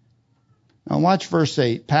 Now watch verse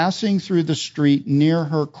 8. Passing through the street near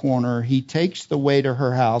her corner, he takes the way to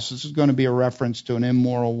her house. This is going to be a reference to an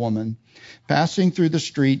immoral woman. Passing through the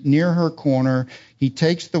street near her corner, he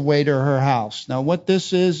takes the way to her house. Now what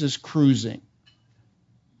this is cruising.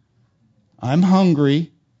 I'm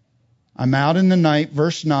hungry. I'm out in the night,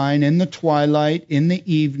 verse 9, in the twilight, in the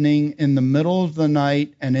evening, in the middle of the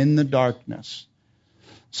night, and in the darkness.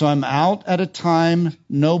 So I'm out at a time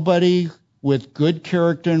nobody with good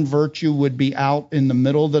character and virtue would be out in the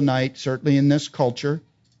middle of the night, certainly in this culture.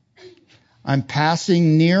 I'm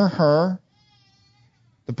passing near her,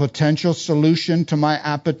 the potential solution to my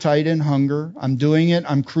appetite and hunger. I'm doing it.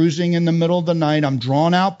 I'm cruising in the middle of the night. I'm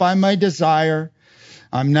drawn out by my desire.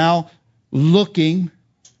 I'm now looking,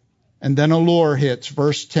 and then a lure hits,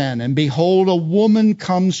 verse 10. And behold, a woman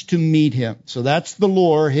comes to meet him. So that's the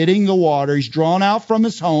lure hitting the water. He's drawn out from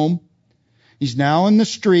his home. He's now in the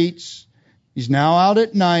streets. He's now out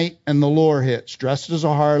at night, and the lure hits. Dressed as a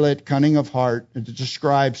harlot, cunning of heart. It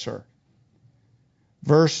describes her.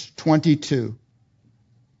 Verse 22.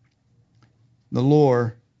 The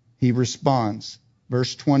lure, he responds.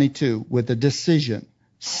 Verse 22, with a decision.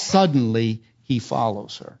 Suddenly, he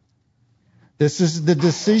follows her. This is the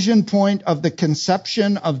decision point of the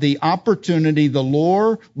conception of the opportunity, the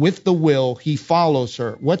lure with the will. He follows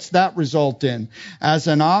her. What's that result in? As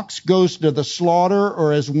an ox goes to the slaughter,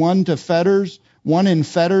 or as one in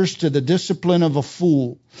fetters to the discipline of a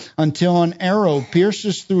fool, until an arrow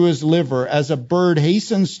pierces through his liver, as a bird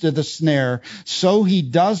hastens to the snare, so he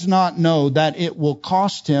does not know that it will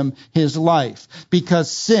cost him his life.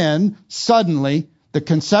 Because sin, suddenly, the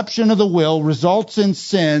conception of the will results in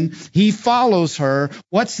sin. He follows her.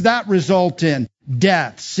 What's that result in?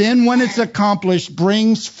 Death. Sin, when it's accomplished,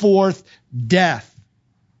 brings forth death.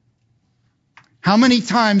 How many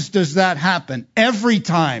times does that happen? Every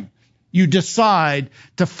time. You decide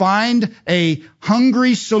to find a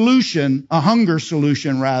hunger solution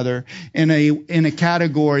rather, in a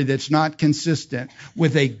category that's not consistent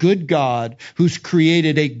with a good God who's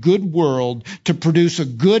created a good world to produce a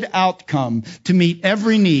good outcome, to meet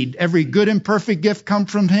every need. Every good and perfect gift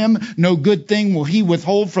comes from him. No good thing will he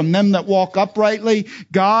withhold from them that walk uprightly.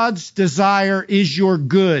 God's desire is your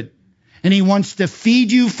good, and he wants to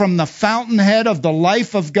feed you from the fountainhead of the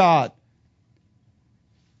life of God.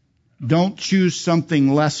 Don't choose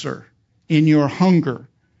something lesser in your hunger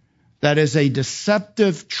that is a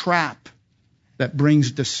deceptive trap that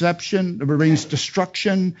brings destruction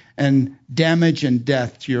and damage and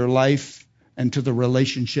death to your life and to the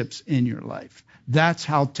relationships in your life. That's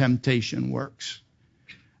how temptation works.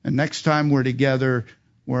 And next time we're together,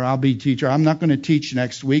 where I'll be teacher, I'm not going to teach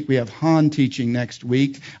next week. We have Han teaching next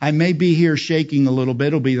week. I may be here shaking a little bit.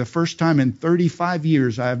 It'll be the first time in 35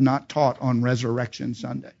 years I have not taught on Resurrection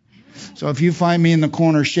Sunday. So if you find me in the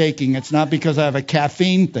corner shaking, it's not because I have a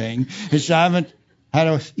caffeine thing. It's I haven't had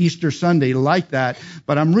an Easter Sunday like that.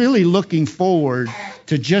 But I'm really looking forward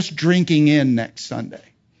to just drinking in next Sunday.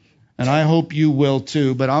 And I hope you will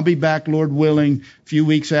too. But I'll be back, Lord willing, a few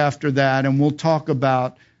weeks after that, and we'll talk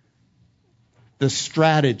about the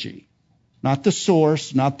strategy. Not the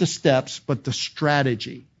source, not the steps, but the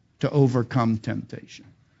strategy to overcome temptation.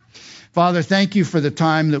 Father, thank you for the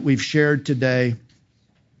time that we've shared today.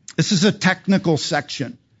 This is a technical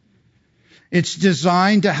section. It's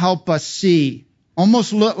designed to help us see,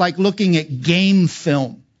 almost like looking at game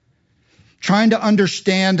film, trying to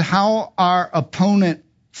understand how our opponent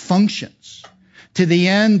functions, to the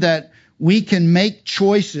end that we can make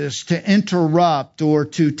choices to interrupt or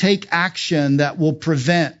to take action that will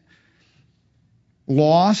prevent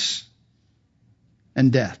loss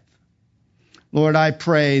and death. Lord, I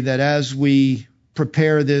pray that as we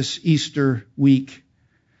prepare this Easter week,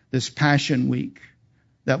 this Passion Week,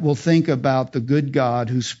 that we'll think about the good God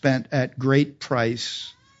who spent at great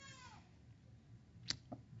price,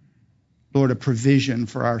 Lord, a provision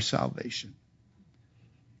for our salvation.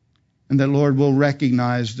 And that, Lord, we'll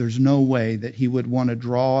recognize there's no way that he would want to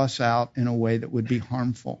draw us out in a way that would be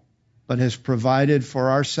harmful, but has provided for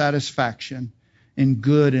our satisfaction in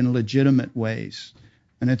good and legitimate ways.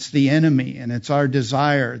 And it's the enemy and it's our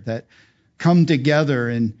desire that come together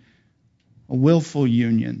in a willful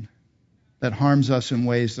union that harms us in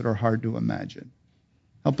ways that are hard to imagine.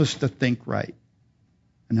 Help us to think right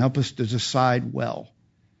and help us to decide well,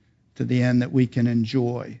 to the end that we can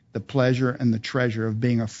enjoy the pleasure and the treasure of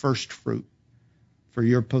being a first fruit for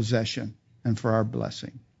your possession and for our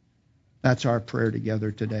blessing. That's our prayer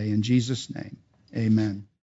together today. In Jesus' name, amen.